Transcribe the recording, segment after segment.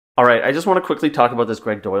All right, I just want to quickly talk about this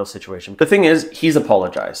Gregg Doyel situation. The thing is, he's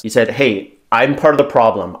apologized. He said, hey, I'm part of the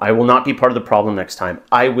problem. I will not be part of the problem next time.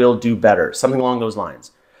 I will do better. Something along those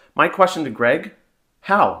lines. My question to Gregg,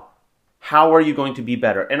 how? How are you going to be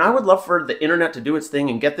better? And I would love for the internet to do its thing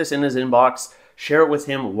and get this in his inbox, share it with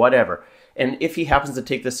him, whatever. And if he happens to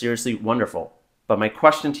take this seriously, wonderful. But my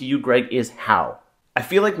question to you, Gregg, is how? I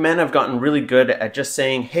feel like men have gotten really good at just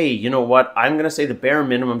saying, hey, you know what? I'm going to say the bare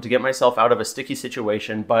minimum to get myself out of a sticky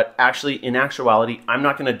situation, but actually, in actuality, I'm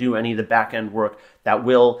not going to do any of the back end work that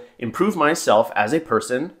will improve myself as a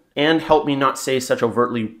person and help me not say such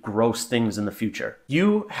overtly gross things in the future.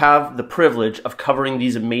 You have the privilege of covering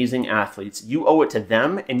these amazing athletes. You owe it to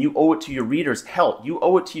them and you owe it to your readers. Hell, you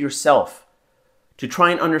owe it to yourself to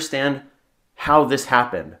try and understand how this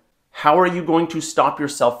happened. How are you going to stop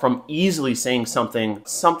yourself from easily saying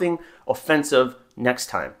something offensive next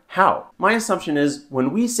time? How? My assumption is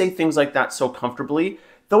when we say things like that so comfortably,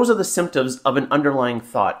 those are the symptoms of an underlying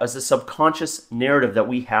thought, as a subconscious narrative that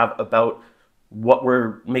we have about what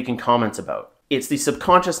we're making comments about. It's the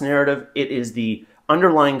subconscious narrative. It is the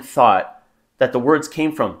underlying thought that the words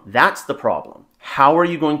came from. That's the problem. How are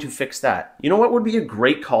you going to fix that? You know what would be a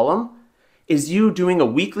great column? Is you doing a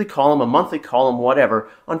weekly column, a monthly column, whatever,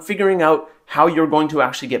 on figuring out how you're going to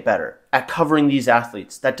actually get better at covering these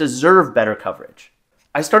athletes that deserve better coverage.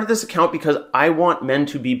 I started this account because I want men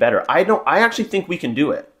to be better. I actually think we can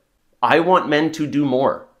do it. I want men to do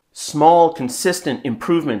more. Small, consistent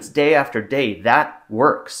improvements day after day, that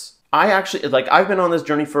works. I've been on this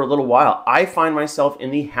journey for a little while. I find myself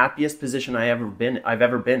in the happiest position I've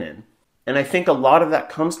ever been in. And I think a lot of that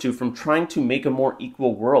comes from trying to make a more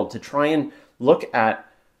equal world, to try and look at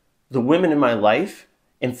the women in my life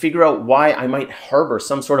and figure out why I might harbor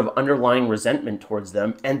some sort of underlying resentment towards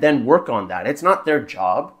them and then work on that. It's not their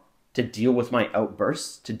job to deal with my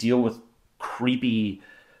outbursts, to deal with creepy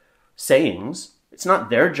sayings. It's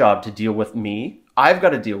not their job to deal with me. I've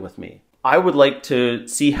got to deal with me. I would like to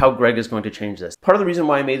see how Gregg is going to change this. Part of the reason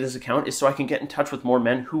why I made this account is so I can get in touch with more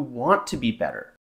men who want to be better.